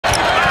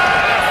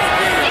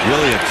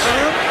Williams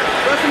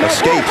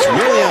escapes.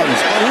 Williams,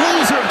 a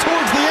loser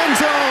towards the end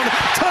zone.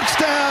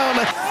 Touchdown.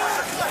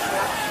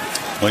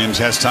 Williams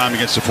has time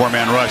against the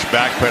four-man rush.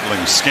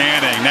 Backpedaling,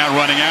 scanning, now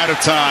running out of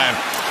time.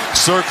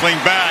 Circling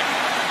back.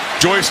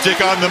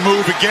 Joystick on the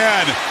move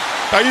again.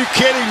 Are you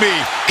kidding me?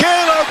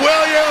 Caleb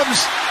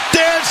Williams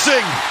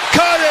dancing,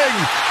 cutting,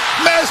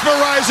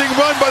 mesmerizing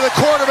run by the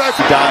quarterback.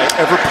 Guy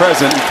ever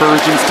present,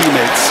 encouraging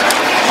teammates.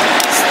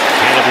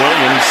 Caleb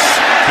Williams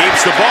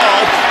keeps the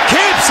ball,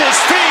 keeps his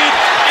feet,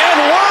 and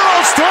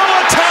whirls through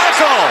a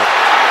tackle.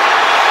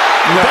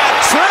 No. That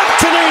trip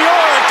to New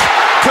York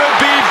could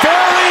be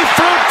very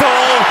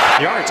fruitful.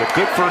 Yards, a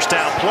good first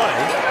down play.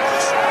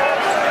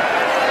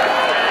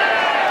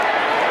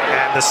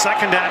 And the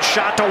second down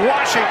shot to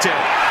Washington.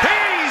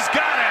 He's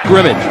got it.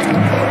 Scrimmage.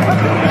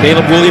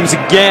 Caleb Williams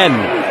again.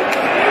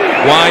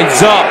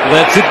 Winds up,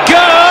 lets it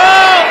go.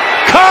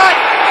 Caught.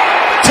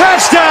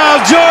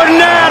 Touchdown,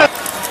 Jordan Adams.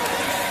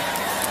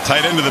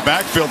 Tight into the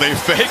backfield, they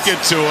fake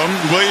it to him.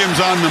 Williams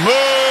on the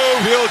move.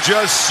 He'll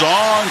just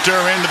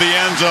saunter into the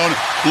end zone,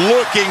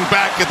 looking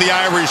back at the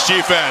Irish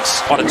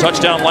defense. On a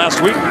touchdown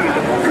last week.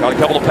 Got a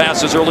couple of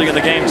passes early in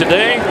the game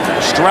today.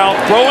 Stroud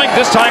throwing.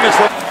 This time it's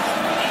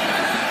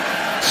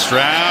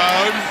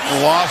Stroud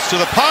lost to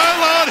the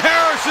pylon.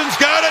 Harrison's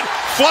got it.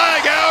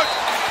 Flag out.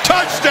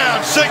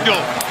 Touchdown signal.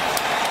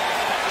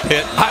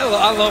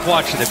 I love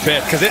watching the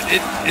pit because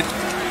it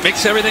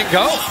makes everything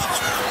go.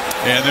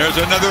 And there's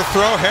another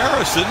throw.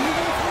 Harrison.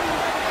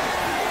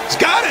 He's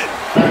got it.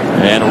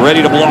 and ready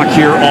to block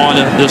here on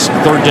this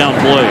third down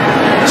play.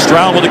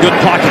 Stroud with a good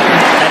pocket,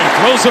 and he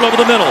throws it over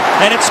the middle,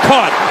 and it's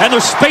caught, and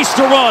there's space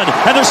to run,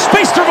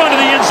 to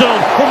the end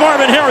zone for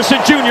Marvin Harrison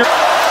Jr.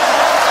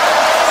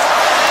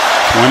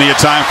 Plenty of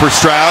time for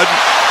Stroud.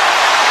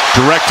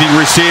 Directing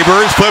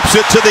receivers, flips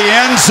it to the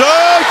end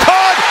zone,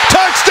 caught,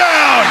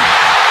 touchdown!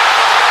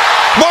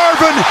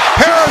 Marvin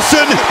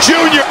Harrison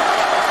Jr.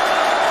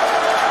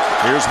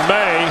 Here's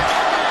May,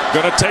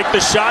 gonna take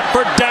the shot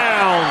for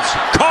downs,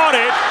 caught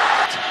it.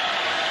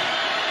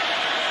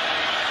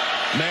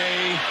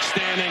 May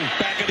standing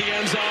back at the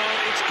end zone,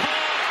 it's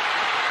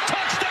caught,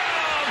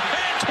 touchdown,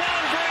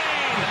 Antoine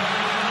Green!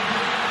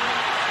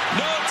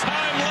 No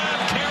time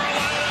left,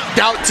 Carolina.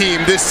 Scout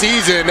team this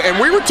season, and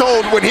we were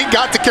told when he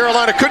got to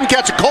Carolina couldn't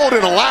catch a cold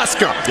in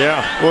Alaska.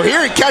 Yeah. Well,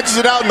 here he catches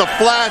it out in the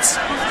flats,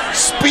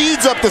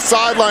 speeds up the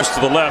sidelines to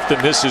the left,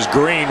 and this is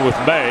Green with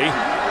May.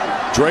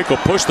 Drake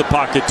will push the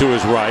pocket to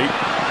his right.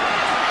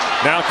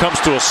 Now comes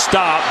to a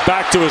stop,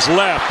 back to his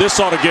left. This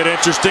ought to get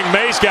interesting.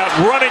 May's got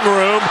running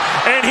room,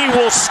 and he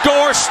will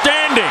score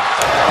standing.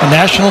 A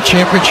national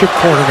championship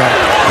quarterback.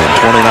 And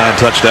 29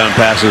 touchdown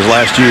passes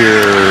last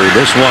year.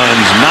 This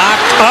one's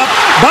knocked up.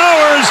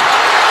 Bowers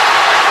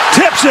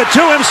tips it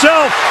to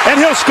himself, and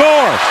he'll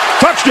score.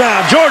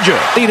 Touchdown, Georgia.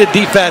 Needed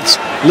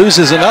defense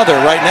loses another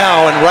right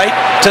now, and right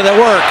to the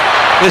work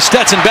is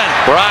Stetson Bennett.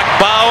 Brock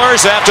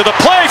Bowers after the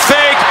play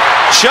fake,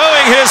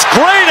 showing his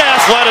great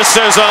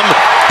athleticism.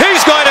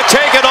 He's going to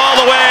take it all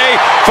the way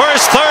for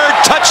his third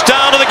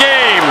touchdown of the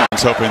game.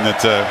 He's hoping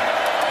that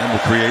it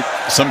will create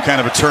some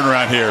kind of a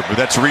turnaround here, but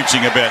that's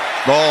reaching a bit.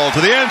 Ball to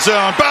the end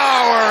zone.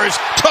 Bowers,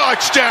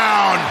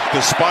 touchdown.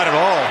 Despite it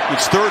all,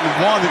 it's 3rd and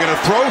 1. They're going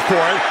to throw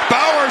for it.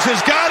 Bowers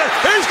has got it.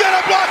 He's got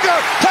a blocker.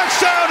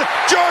 Touchdown,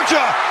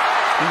 Georgia.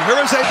 And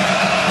here is a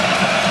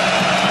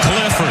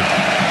Clifford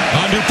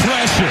under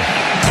pressure.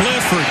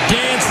 Clifford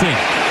dancing.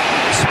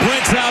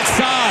 Sprints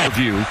outside.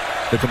 View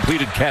the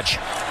completed catch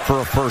for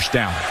a first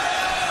down.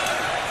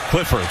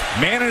 Clifford,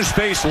 man in his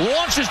face,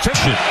 launches to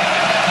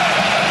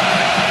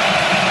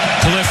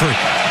Clifford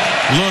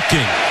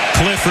looking.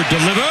 Clifford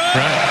deliver.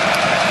 right.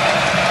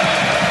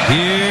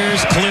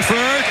 Here's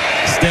Clifford.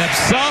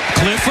 Steps up.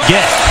 Clifford.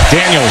 Get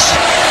Daniels.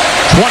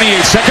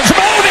 28 seconds.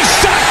 Oh, and he's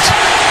sacked.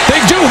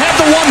 They do have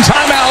the one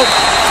timeout,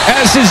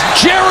 as is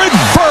Jared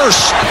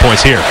Verse.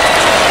 Points here.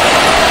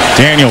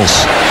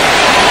 Daniels.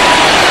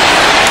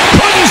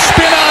 Couldn't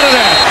spin out of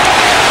that.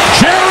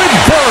 Jared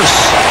Verse.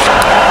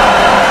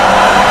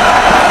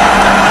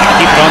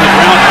 Keep it on the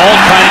ground, all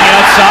trying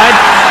outside.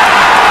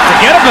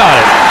 Forget about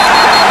it.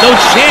 No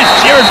chance.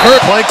 Jared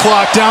Verse. Play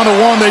clock down to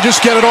 1. They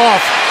just get it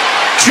off.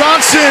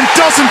 Johnson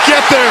doesn't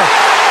get there.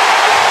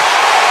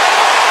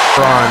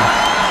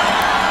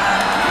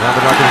 Now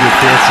they're not going to be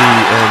fancy,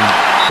 and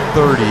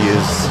 30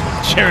 is...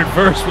 Jared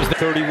Verse was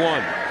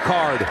 31.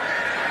 Card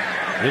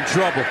in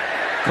trouble.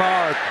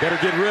 Card better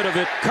get rid of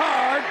it.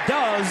 Card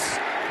does.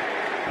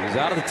 He's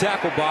out of the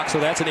tackle box, so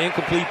that's an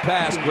incomplete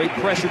pass. Great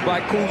pressure by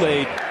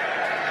Kool-Aid.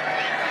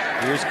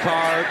 Here's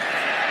Card.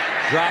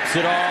 Drops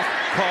it off.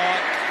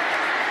 Caught.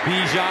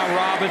 Bijan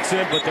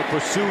Robinson, but the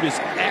pursuit is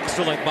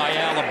excellent by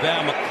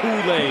Alabama.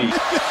 Kool-Aid.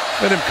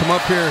 Let him come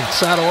up here and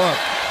saddle up.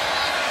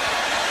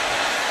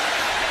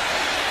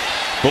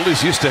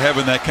 Bully's used to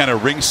having that kind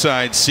of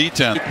ringside seat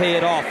down. Pay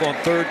it off on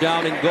 3rd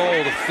down and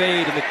goal. The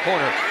fade in the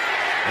corner.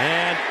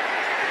 And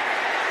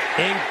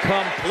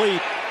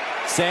incomplete.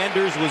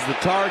 Sanders was the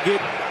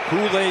target.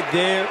 Kool-Aid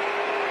there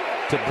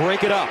to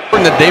break it up.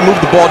 That they move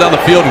the ball down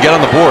the field and get on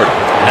the board.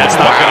 That's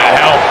not going to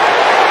help.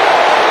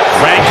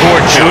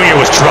 Rancor Jr.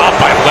 was dropped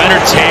by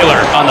Leonard Taylor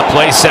on the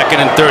play, 2nd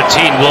and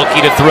 13.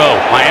 Wilkie to throw.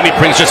 Miami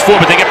brings just 4,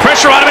 but they get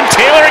pressure on him, and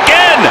Taylor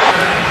again.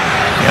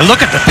 Yeah,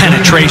 look at the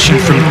penetration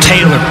from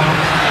Taylor.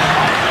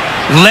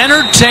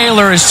 Leonard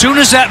Taylor, as soon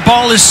as that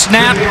ball is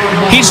snapped,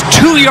 he's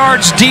 2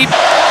 yards deep.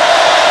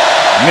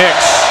 Nix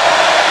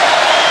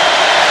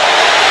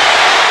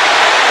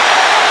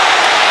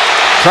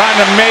trying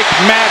to make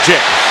magic.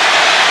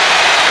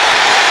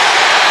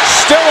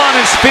 Still on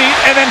his feet,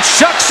 and then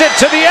chucks it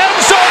to the end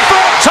zone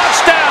for a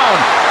touchdown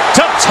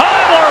to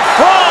Tyler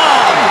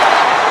Fromm.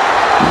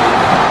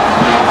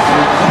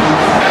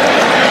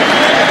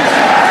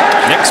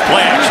 Nix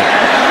play action.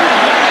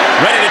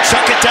 Ready to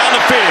chuck it down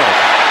the field.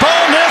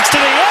 Ball next to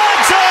the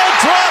end zone.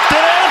 Dropped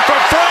it in for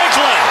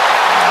Franklin.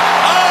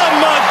 A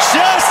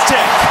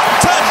majestic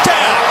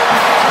touchdown.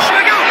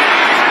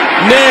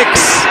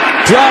 Nix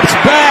drops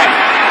back.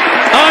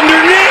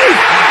 Underneath.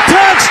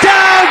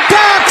 Touchdown,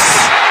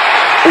 Ducks.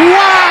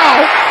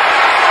 Wow.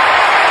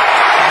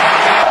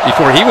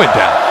 Before he went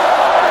down.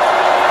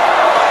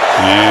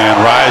 And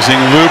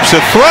rising loops a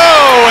throw,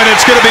 and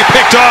it's going to be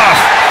picked off.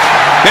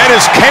 That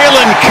is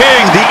Kalen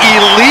King, the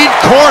elite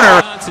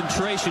corner.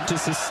 Concentration to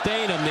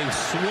sustain him. They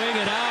swing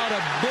it out.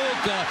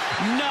 Abuka,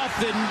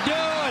 nothing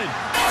doing.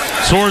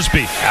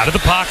 Sorsby out of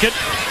the pocket,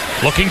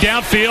 looking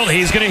downfield.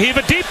 He's going to heave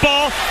a deep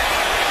ball.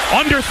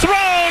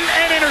 Underthrown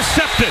and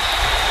intercepted.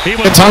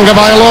 Tonga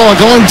Bailoa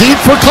going deep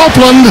for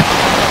Copeland.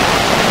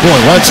 Boy,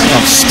 that's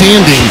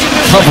outstanding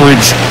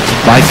coverage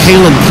by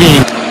Kalen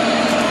King.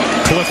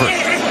 Clifford.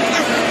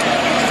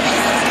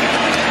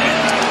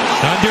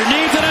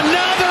 Underneath and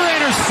another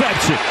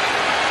interception.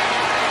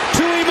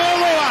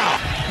 Tuimoloau.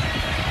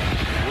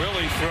 Will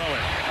he throw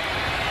it?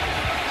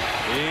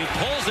 He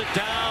pulls it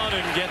down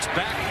and gets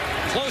back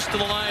close to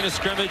the line of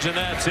scrimmage, and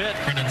that's it.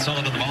 Brendan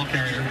Sullivan, the ball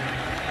carrier.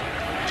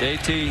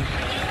 JT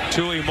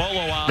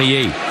Tuimoloau. The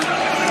 8.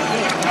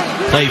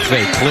 Play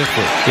fake,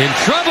 Clifford in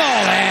trouble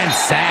and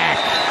sack.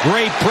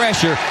 Great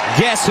pressure.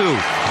 Guess who?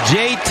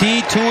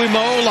 JT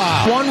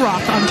Tuimoloau. One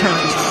rock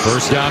unturned.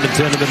 First down to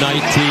 10 to the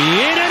 19.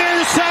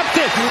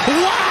 Intercepted.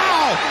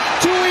 Wow!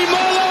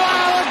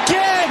 Tuimoloau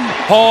again.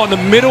 Hall in the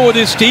middle of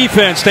this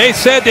defense. They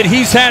said that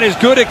he's had as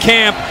good a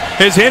camp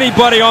as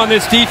anybody on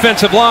this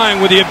defensive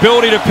line with the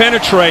ability to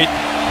penetrate.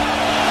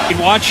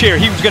 Watch here.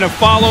 He was going to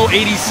follow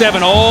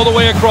 87 all the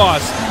way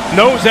across.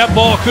 Knows that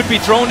ball could be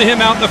thrown to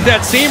him out of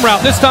that seam route.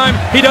 This time,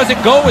 he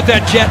doesn't go with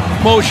that jet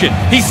motion.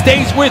 He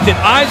stays with it.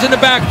 Eyes in the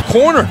back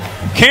corner.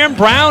 Cam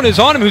Brown is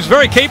on him, who's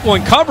very capable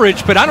in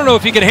coverage, but I don't know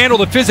if he can handle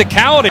the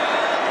physicality.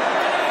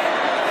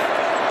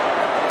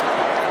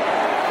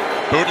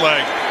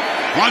 Bootleg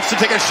wants to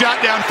take a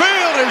shot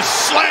downfield and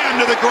slammed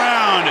to the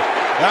ground.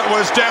 That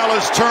was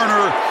Dallas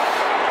Turner.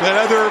 That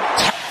other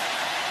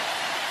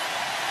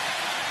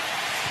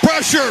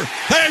pressure.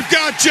 They've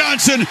got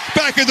Johnson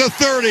back at the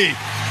 30.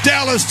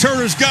 Dallas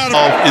Turner's got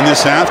it. In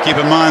this half, keep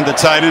in mind the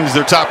tight end is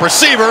their top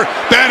receiver.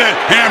 Bennett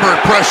hammered,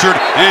 pressured,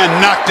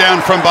 and knocked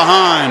down from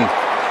behind.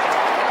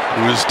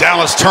 It was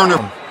Dallas Turner.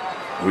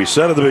 We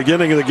said at the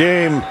beginning of the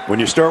game, when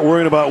you start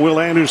worrying about Will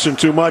Anderson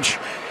too much,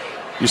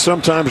 you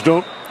sometimes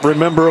don't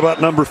remember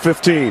about number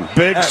 15.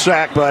 Big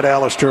sack by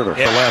Dallas Turner.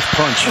 The last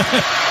punch.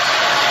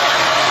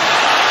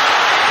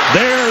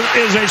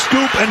 There is a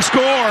scoop and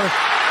score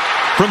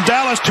from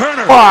Dallas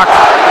Turner. Block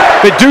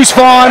that Deuce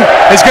Vaughn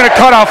is going to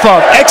cut off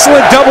of.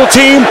 Excellent double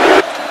team.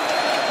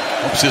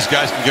 Hopes this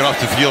guys can get off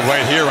the field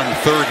right here on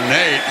 3rd and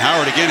 8.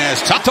 Howard again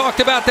has time. Talked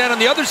about that on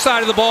the other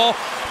side of the ball,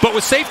 but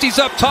with safeties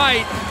up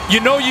tight,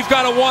 you know you've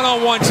got a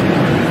one-on-one.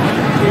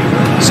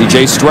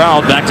 C.J.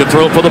 Stroud back to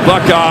throw for the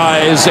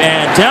Buckeyes,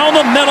 and down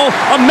the middle,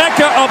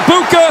 Emeka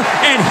Abuka,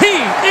 and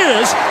he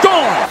is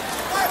gone.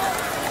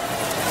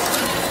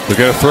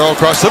 They're going to throw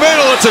across the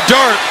middle. It's a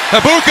dart.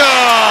 Abuka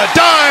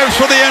dives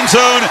for the end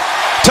zone.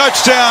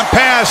 Touchdown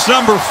pass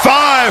number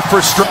 5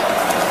 for Stroud.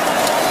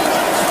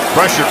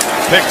 Pressure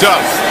picked up.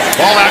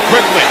 Ball out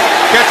quickly.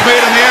 Gets made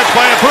on the edge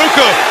by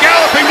Abuka.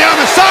 Galloping down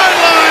the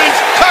sidelines.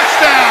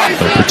 Touchdown.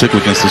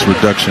 Particularly against this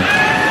reduction.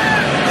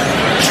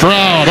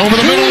 Stroud over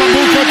the middle.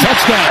 Abuka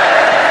touchdown.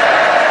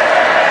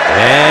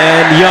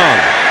 And Young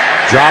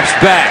drops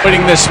back.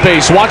 Putting this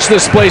space. Watch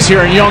this place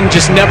here, and Young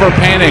just never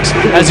panics.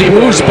 As he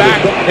moves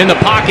back in the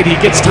pocket, he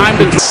gets time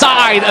to the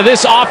side of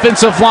this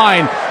offensive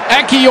line.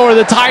 Ekiyor,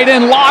 the tight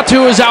end.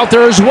 Latu is out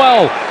there as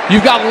well.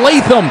 You've got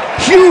Latham,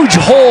 huge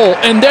hole,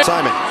 and there.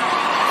 Simon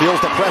feels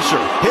the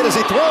pressure. Hit as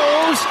he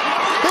throws.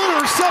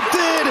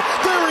 Intercepted.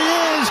 There he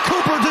is.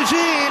 Cooper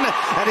DeJean.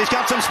 And he's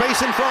got some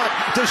space in front.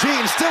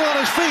 DeJean still on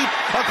his feet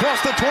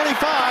across the 25.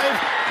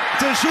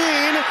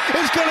 DeJean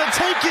is going to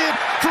take it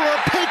for a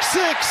pick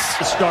 6.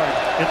 Start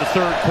in the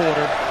 3rd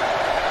quarter.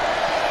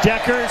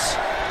 Deckers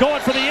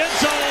going for the end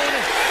zone,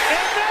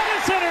 and that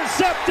is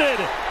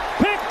intercepted.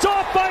 Picked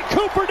off by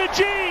Cooper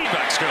DeJean.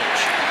 Backs coach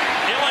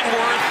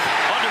Illingworth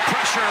under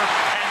pressure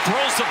and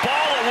throws the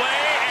ball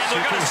away, and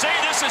they're going to say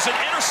this is an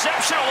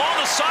interception along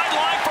the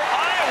sideline for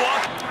Iowa.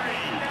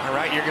 All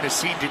right, you're going to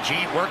see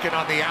DeJean working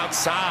on the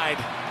outside.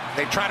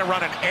 They try to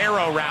run an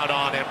arrow route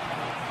on him.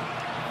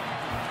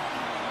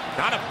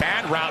 Not a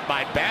bad route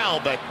by Bell,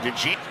 but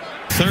DeJean.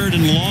 Third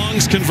and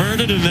longs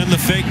converted, and then the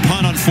fake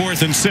punt on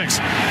 4th and 6.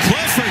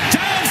 Clifford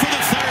down for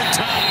the 3rd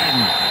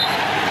time.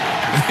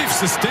 They've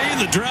sustained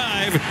the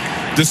drive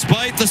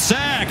despite the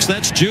sacks.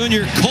 That's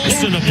Junior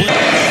Colson. And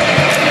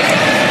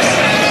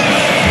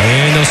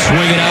they'll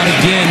swing it out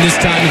again, this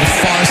time to the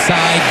far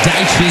side.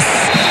 Deitchis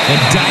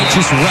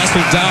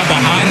wrestled down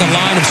behind the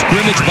line of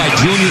scrimmage by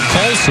Junior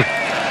Colson.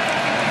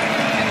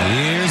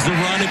 Here's the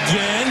run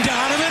again.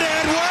 Donovan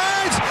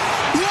Edwards.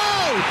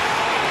 Whoa!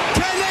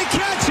 Can they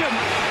catch him?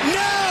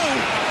 No!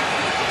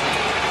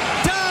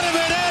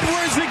 Donovan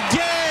Edwards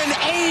again.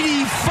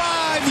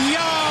 85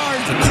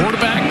 yards. The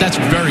quarterback, that's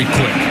very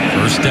quick.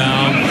 First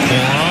down.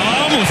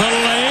 Plum with a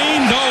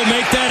lane. No,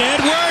 make that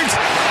Edwards.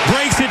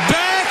 Breaks it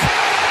back.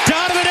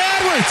 Donovan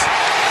Edwards.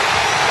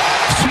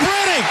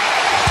 Sprinting.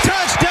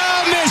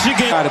 Touchdown,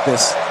 Michigan. Out of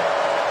this.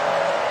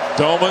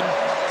 Doman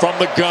from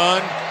the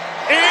gun.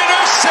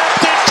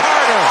 Intercepted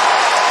Carter.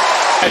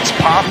 It's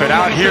popping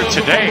out here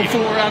today.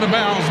 Before out of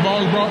bounds,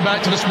 ball is brought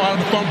back to the spot of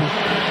the fumble.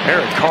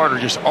 Eric Carter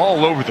just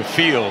all over the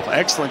field.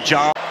 Excellent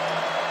job.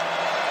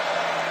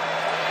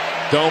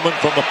 Doman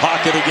from the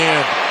pocket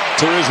again.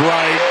 To his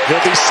right.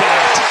 He'll be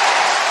sacked.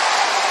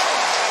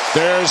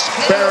 There's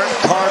Barrett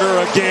Carter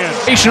again.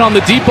 On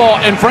the deep ball,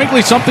 and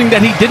frankly, something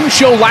that he didn't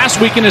show last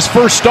week in his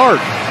first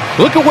start.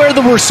 Look at where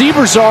the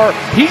receivers are.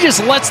 He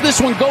just lets this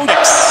one go.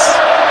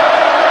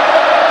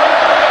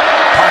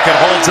 Pocket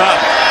holds up.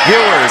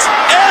 Ewers,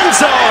 end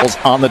zone.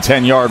 On the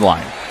 10-yard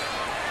line.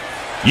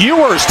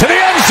 Ewers to the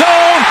end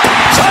zone.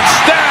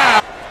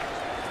 Touchdown.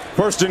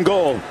 1st and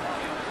goal.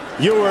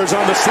 Ewers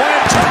on the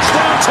slant.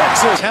 Touchdown,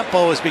 Texas.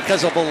 Tempo is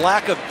because of the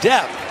lack of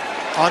depth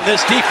on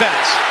this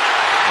defense.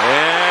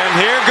 And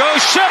here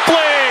goes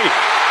Shipley.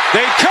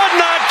 They could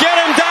not get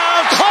him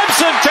down.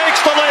 Clemson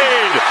takes the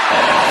lead.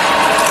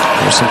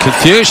 There's some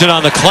confusion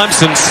on the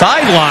Clemson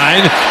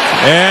sideline,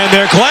 and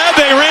they're glad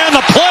they ran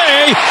the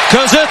play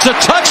because it's a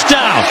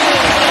touchdown.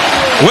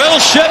 Will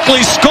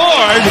Shipley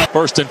scored.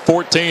 1st and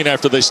 14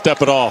 after they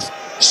step it off.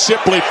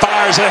 Shipley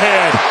fires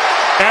ahead.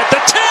 At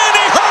the 10,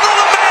 he hurdled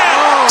the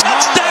man.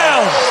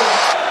 Touchdown.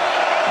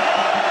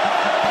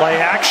 Play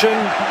action.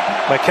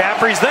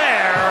 McCaffrey's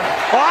there.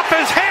 Off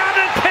his hand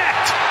and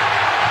picked.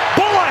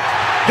 Bullock.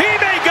 He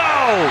may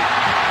go.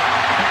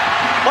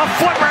 A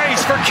foot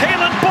race for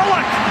Kalen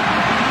Bullock.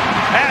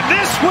 And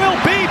this will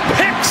be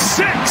pick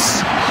 6.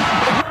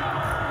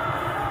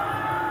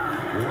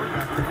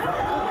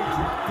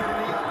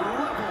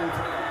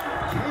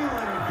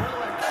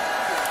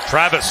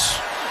 Travis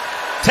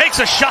takes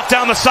a shot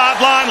down the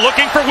sideline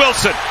looking for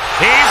Wilson.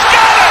 He's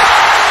got it!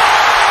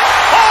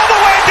 All the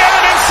way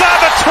down inside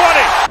the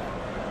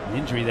 20.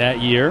 Injury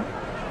that year.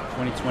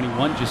 2021,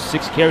 just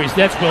 6 carries.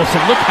 That's Wilson.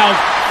 Look how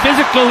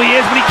physical he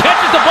is when he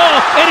catches the ball,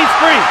 and he's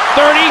free.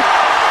 30,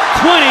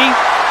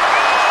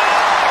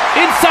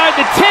 20, inside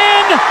the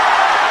 10.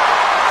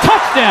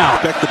 Touchdown.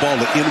 Expect the ball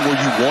to end where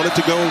you want it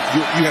to go.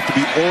 You have to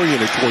be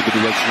oriented toward the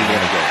direction you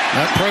want to go.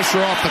 That pressure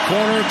off the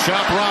corner.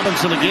 Chop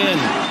Robinson again.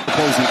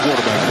 Opposing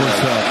quarterback. It was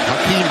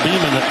Hakeem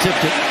Beeman that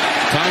tipped it.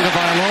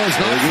 Tagovailoa is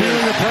not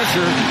feeling the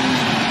pressure.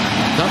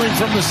 Coming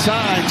from the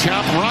side,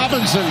 Chop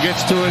Robinson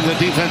gets to it in the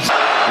defense.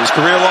 His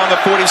career long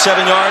of 47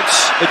 yards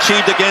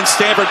achieved against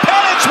Stanford.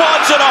 Penix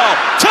wants it all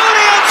to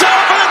the end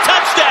zone for the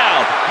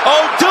touchdown.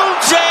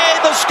 Odunze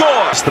the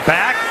score. It's the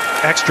back.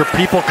 Extra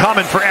people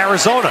coming for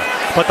Arizona.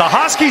 But the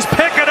Huskies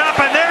pick it up,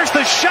 and there's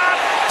the shot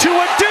to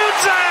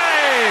Odunze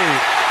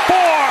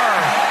for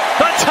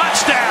the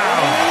touchdown.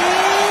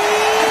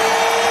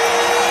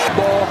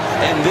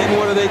 And then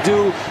what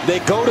do?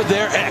 They go to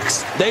their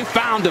X. They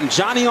found him.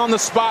 Johnny on the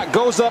spot,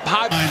 goes up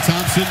high.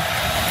 Thompson,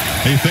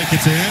 they fake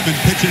it to him and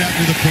pitch it out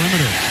to the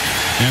perimeter.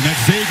 And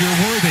that's Xavier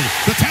Worthy.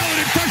 The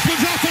talented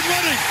freshman's off and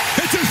running.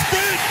 It's a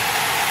sprint.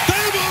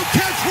 They won't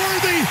catch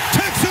Worthy.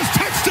 Texas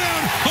touchdown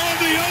on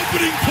the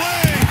opening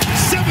play.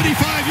 75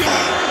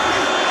 yards.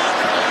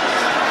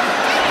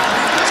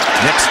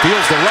 Nix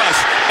feels the rush,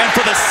 and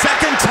for the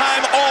second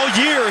time all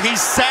year,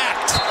 he's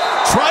sacked.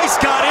 Trice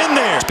got in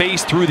there.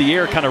 Space through the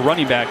air, kind of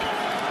running back.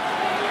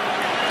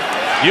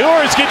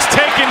 Ewers gets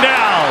taken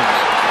down.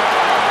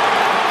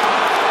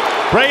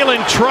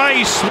 Braylon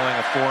Trice. Doing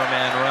a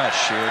 4-man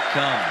rush. Here it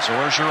comes.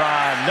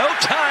 Orgeron. No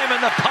time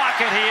in the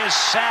pocket. He is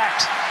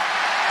sacked.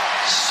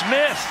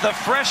 Smith, the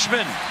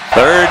freshman.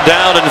 3rd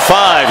down and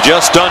 5,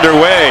 just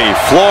underway.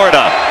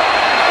 Florida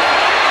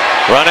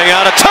running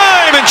out of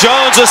time, and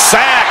Jones is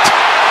sacked.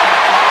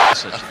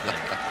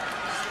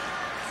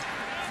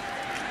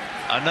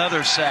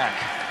 Another sack.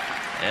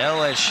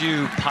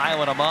 LSU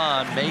piling them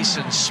on.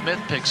 Mason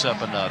Smith picks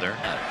up another.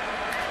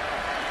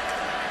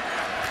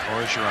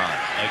 Orgeron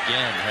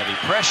again, heavy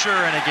pressure,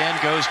 and again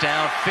goes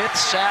down. 5th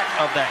sack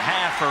of the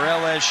half for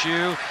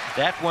LSU.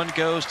 That one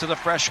goes to the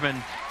freshman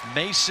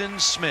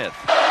Mason Smith.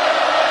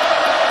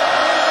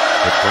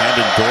 With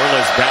Brandon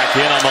Dorless back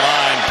in on the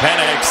line.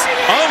 Penix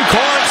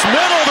uncorks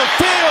middle of the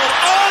field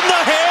on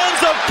the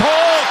hands of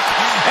Polk,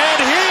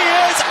 and he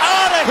is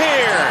out of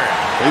here.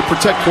 They and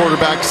protect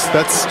quarterbacks.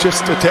 That's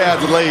just a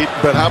tad late,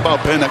 but how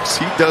about Penix?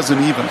 He doesn't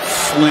even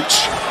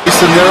flinch.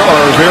 Listen, there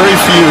are very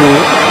few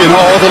in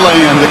all the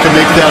land that can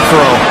make that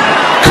throw,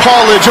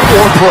 college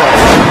or pro,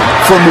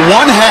 from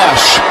one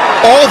hash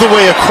all the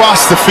way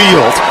across the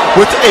field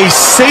with a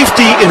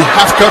safety in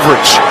half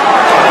coverage.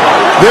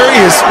 There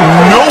is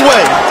no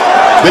way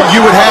that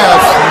you would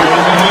have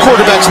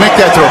quarterbacks make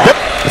that throw.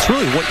 It's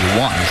really what you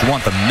want. You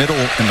want the middle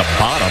and the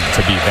bottom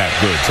to be that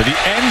good. To the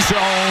end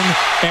zone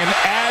and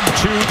add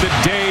to the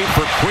day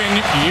for Quinn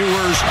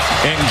Ewers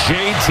and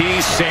J.T.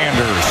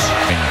 Sanders.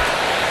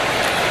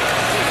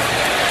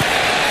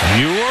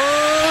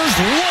 Ewers,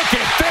 look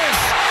at this.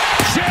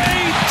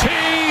 J.T.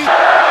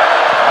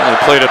 They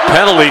played a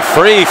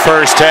penalty-free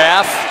first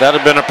half. That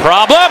had been a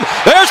problem.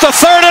 There's the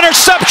third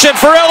interception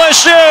for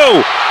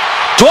LSU.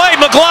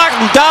 Dwight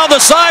McLaughlin down the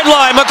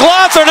sideline.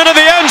 McLaughlin into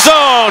the end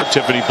zone.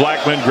 Tiffany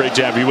Blackman, great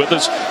to have you with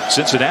us.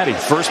 Cincinnati,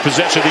 first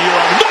possession of the year.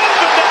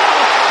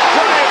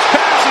 Bryant's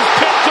pass is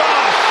picked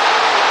off.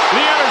 The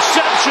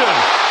interception.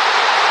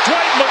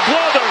 Dwight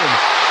McLaughlin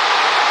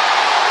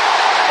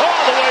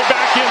all the way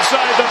back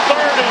inside the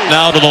 30.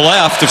 Now to the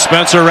left of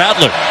Spencer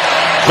Rattler.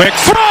 Quick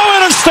throw,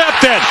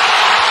 intercepted.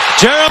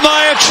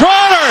 Jeremiah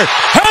Trotter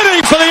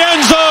heading for the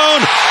end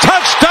zone.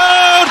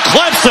 Touchdown,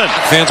 Clemson.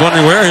 Fans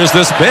wondering where has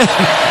this been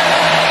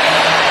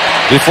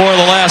before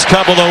the last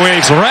couple of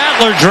weeks.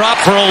 Rattler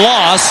dropped for a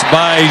loss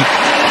by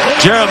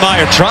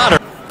Jeremiah Trotter.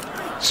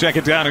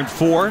 Second down and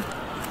 4.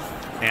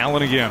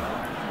 Allen again.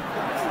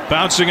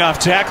 Bouncing off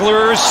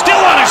tacklers. Still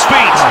on his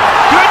feet.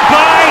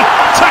 Goodbye.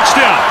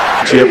 Touchdown.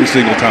 Every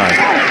single time.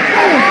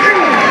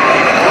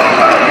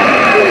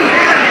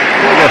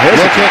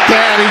 Look at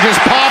that. He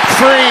just popped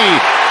free,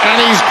 and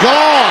he's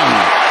gone.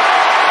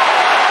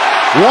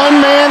 One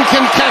man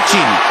can catch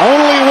him.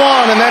 Only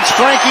one, and that's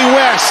Frankie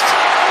West.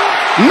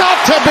 Not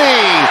to be.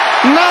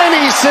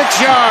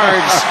 96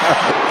 yards.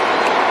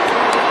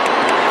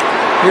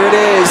 Here it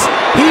is.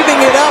 Heaving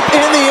it up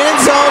in the end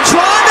zone.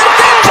 Trying to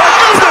get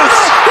it.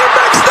 He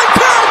makes the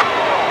count.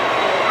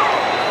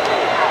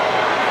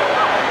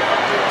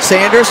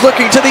 Sanders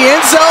looking to the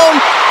end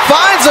zone.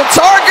 Finds a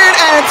target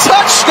and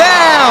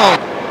touchdown.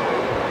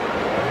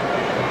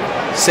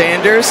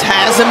 Sanders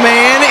has a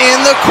man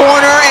in the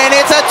corner, and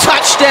it's a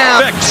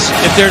touchdown.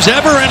 If there's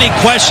ever any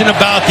question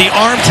about the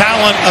arm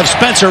talent of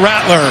Spencer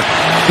Rattler,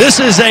 this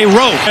is a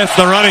rope.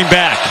 The running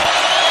back.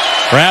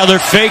 Rattler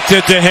faked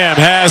it to him.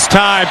 Has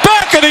time.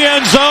 Back in the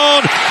end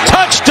zone.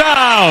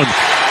 Touchdown.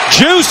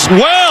 Juice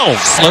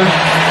Wells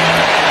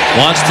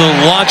wants to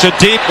launch a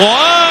deep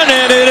one,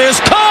 and it is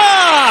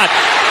caught.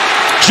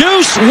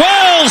 Juice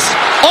Wells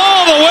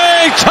all the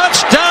way.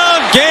 Touchdown.